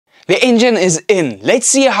The engine is in. Let's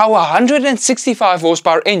see how a 165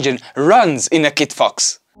 horsepower engine runs in a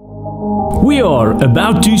Kitfox. We are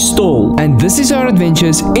about to stall, and this is our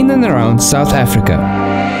adventures in and around South Africa.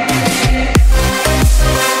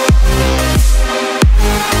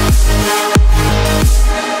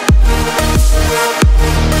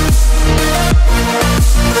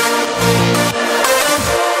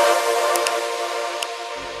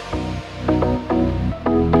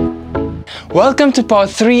 Welcome to part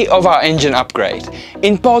 3 of our engine upgrade.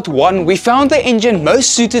 In part 1 we found the engine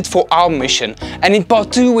most suited for our mission, and in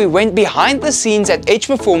part 2 we went behind the scenes at Edge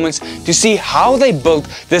Performance to see how they built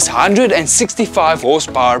this 165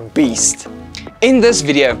 horsepower beast. In this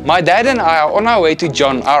video, my dad and I are on our way to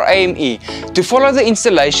John, our AME, to follow the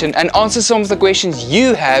installation and answer some of the questions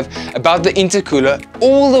you have about the intercooler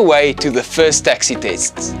all the way to the first taxi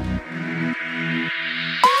tests.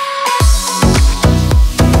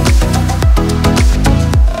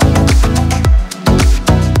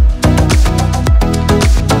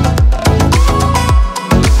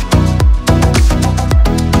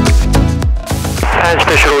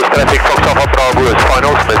 Special traffic Fox Alpha Bravo is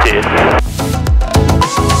final submitted.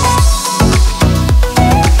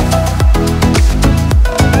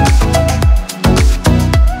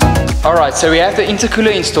 Alright, so we have the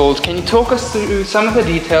intercooler installed. Can you talk us through some of the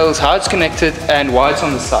details, how it's connected and why it's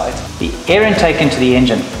on the side? The air intake into the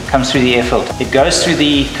engine comes through the air filter. It goes through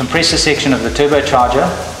the compressor section of the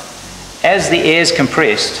turbocharger. As the air is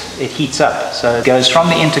compressed, it heats up. So it goes from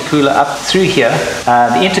the intercooler up through here.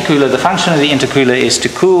 The function of the intercooler is to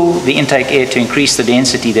cool the intake air to increase the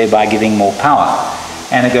density, thereby giving more power.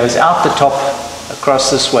 And it goes out the top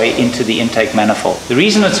across this way into the intake manifold. The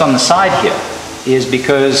reason it's on the side here is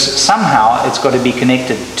because somehow it's got to be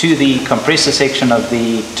connected to the compressor section of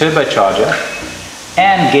the turbocharger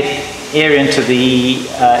and get air into the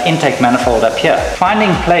intake manifold up here.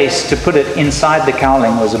 Finding place to put it inside the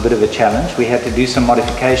cowling was a bit of a challenge. We had to do some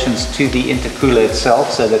modifications to the intercooler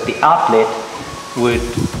itself so that the outlet would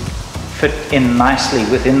fit in nicely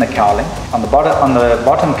within the cowling. On the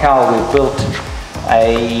bottom cowl we've built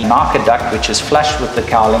a marker duct which is flush with the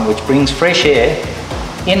cowling, which brings fresh air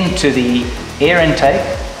into the air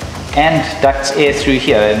intake and ducts air through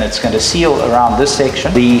here, and it's going to seal around this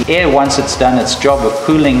section. The air, once it's done its job of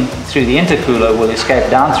cooling through the intercooler, will escape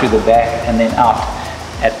down through the back and then out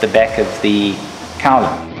at the back of the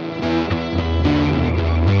cowling.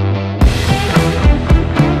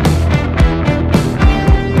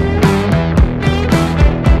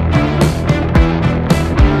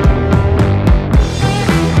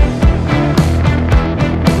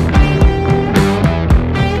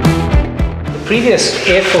 The previous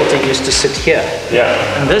air filter used to sit here,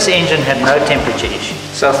 and this engine had no temperature issue.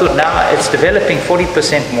 So I thought, now it's developing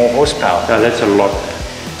 40% more horsepower. Yeah, that's a lot.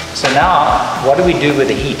 So now, what do we do with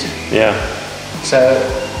the heat? Yeah. So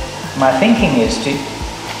my thinking is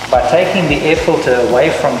by taking the air filter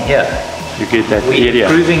away from here, you get that we're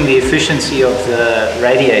improving the efficiency of the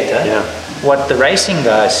radiator. Yeah. What the racing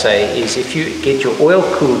guys say is if you get your oil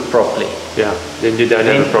cooled properly, then you don't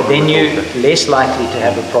have a problem. Then you're less likely to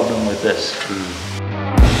have a problem with this.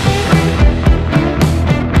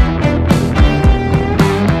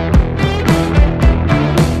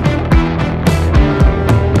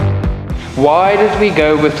 Why did we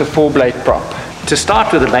go with the 4-blade prop? To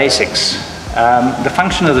start with the basics, the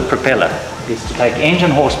function of the propeller is to take engine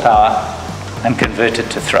horsepower and convert it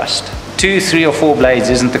to thrust. 2, 3 or 4 blades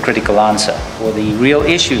isn't the critical answer. Well, the real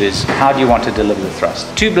issue is how do you want to deliver the thrust.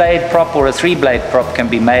 2-blade prop or a 3-blade prop can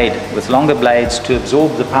be made with longer blades to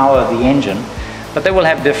absorb the power of the engine, but they will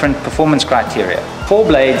have different performance criteria. 4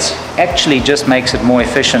 blades actually just makes it more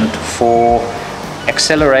efficient for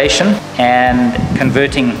acceleration and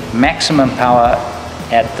converting maximum power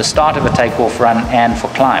at the start of a takeoff run and for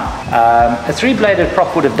climb. A 3-bladed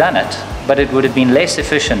prop would have done it, but it would have been less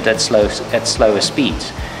efficient at slower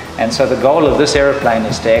speeds. And so the goal of this aeroplane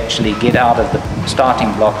is to actually get out of the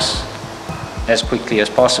starting blocks as quickly as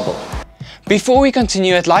possible. Before we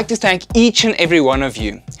continue, I'd like to thank each and every one of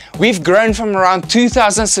you. We've grown from around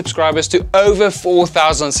 2,000 subscribers to over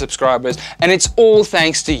 4,000 subscribers, and it's all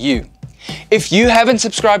thanks to you. If you haven't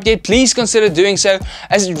subscribed yet, please consider doing so,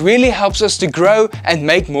 as it really helps us to grow and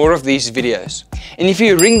make more of these videos. And if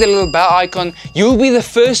you ring the little bell icon, you'll be the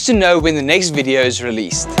first to know when the next video is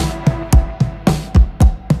released.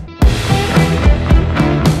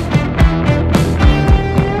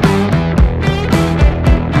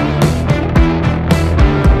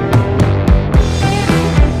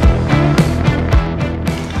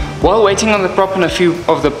 While waiting on the prop and a few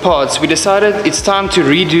of the parts, we decided it's time to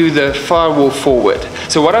redo the firewall forward.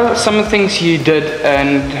 So what are some of the things you did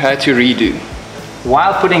and had to redo?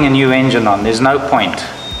 While putting a new engine on, there's no point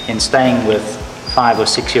in staying with 5 or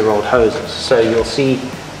 6 year old hoses. So you'll see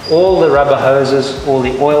all the rubber hoses, all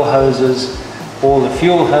the oil hoses, all the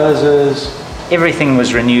fuel hoses, everything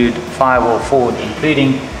was renewed firewall forward,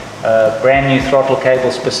 including a brand new throttle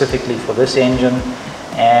cable specifically for this engine.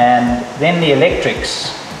 And then the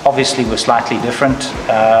electrics obviously were slightly different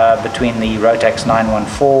between the Rotax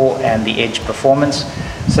 914 and the Edge Performance.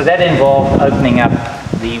 So that involved opening up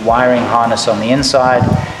the wiring harness on the inside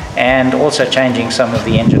and also changing some of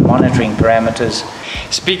the engine monitoring parameters.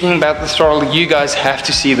 Speaking about the throttle, you guys have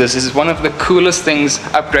to see this. This is one of the coolest things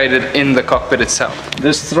upgraded in the cockpit itself.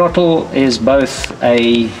 This throttle is both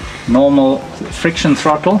a normal friction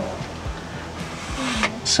throttle,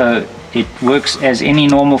 so it works as any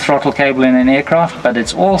normal throttle cable in an aircraft, but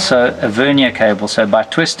it's also a vernier cable. So by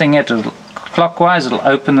twisting it clockwise, it'll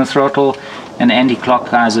open the throttle, and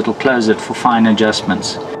anti-clockwise, it'll close it for fine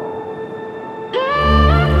adjustments.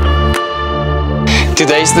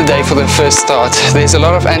 Today's the day for the first start. There's a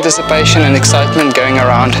lot of anticipation and excitement going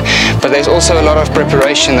around, but there's also a lot of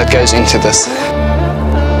preparation that goes into this.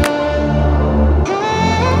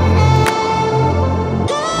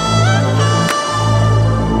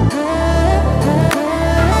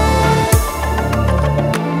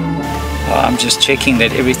 I'm just checking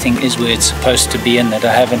that everything is where it's supposed to be and that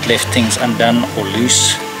I haven't left things undone or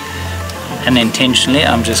loose. And intentionally,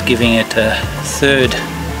 I'm just giving it a third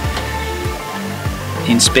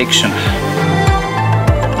inspection.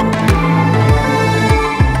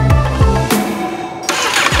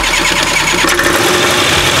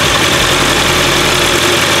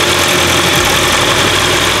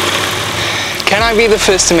 Can I be the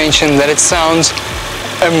first to mention that it sounds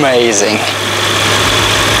amazing?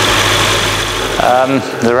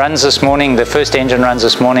 The runs this morning, the first engine runs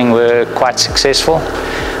this morning were quite successful.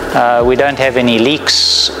 We don't have any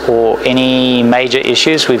leaks or any major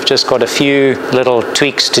issues. We've just got a few little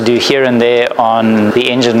tweaks to do here and there on the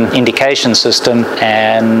engine indication system,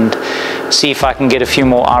 and see if I can get a few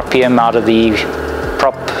more RPM out of the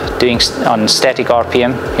prop doing on static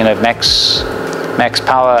RPM, you know, max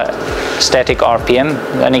power static RPM,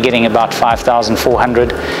 only getting about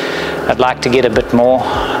 5,400. I'd like to get a bit more,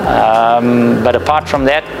 but apart from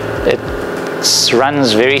that, it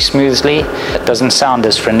runs very smoothly. It doesn't sound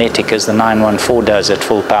as frenetic as the 914 does at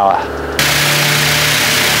full power.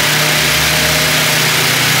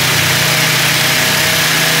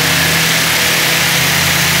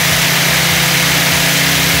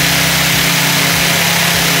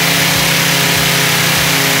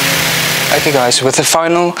 Okay guys, with the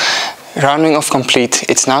final rounding off complete,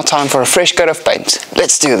 it's now time for a fresh coat of paint.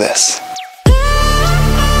 Let's do this.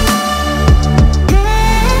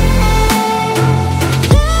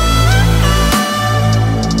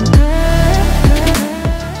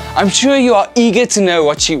 I'm sure you are eager to know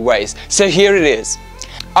what she weighs, so here it is.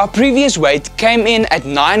 Our previous weight came in at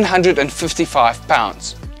 955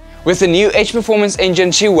 pounds. With the new Edge Performance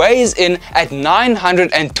engine, she weighs in at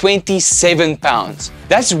 927 pounds.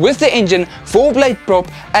 That's with the engine, 4-blade prop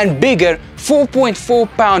and bigger 4.4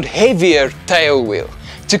 pound heavier tail wheel.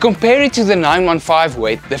 To compare it to the 915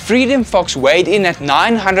 weight, the FreedomFox weighed in at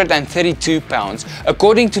 932 pounds,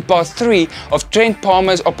 according to part 3 of Trent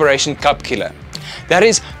Palmer's Operation Cup Killer. That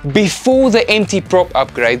is before the empty prop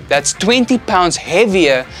upgrade. That's 20 pounds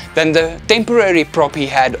heavier than the temporary prop he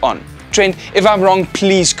had on. Trent, if I'm wrong,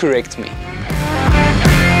 please correct me.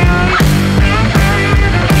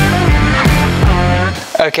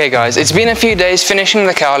 Okay guys, it's been a few days finishing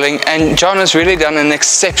the cowling and John has really done an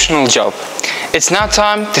exceptional job. It's now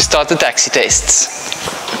time to start the taxi tests.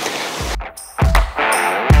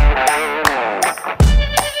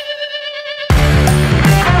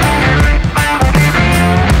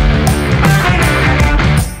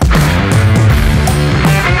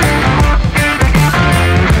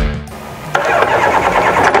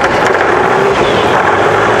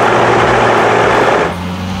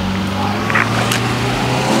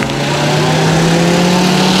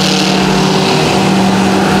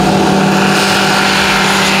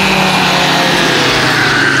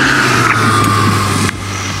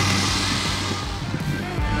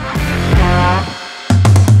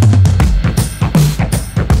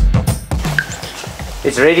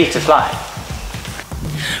 It's ready to fly.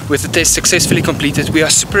 With the test successfully completed, we are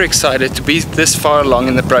super excited to be this far along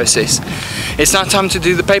in the process. It's now time to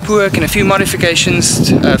do the paperwork and a few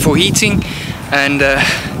modifications for heating, and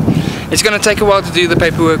it's going to take a while to do the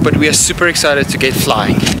paperwork, but we are super excited to get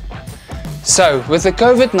flying. So, with the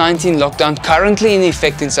COVID-19 lockdown currently in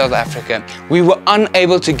effect in South Africa, we were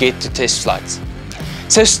unable to get to test flights.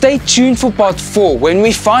 So stay tuned for part 4 when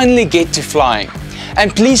we finally get to flying.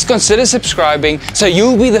 and please consider subscribing so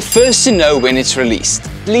you'll be the first to know when it's released.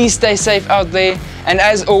 Please stay safe out there, and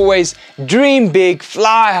as always, dream big,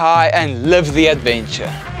 fly high, and live the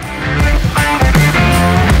adventure.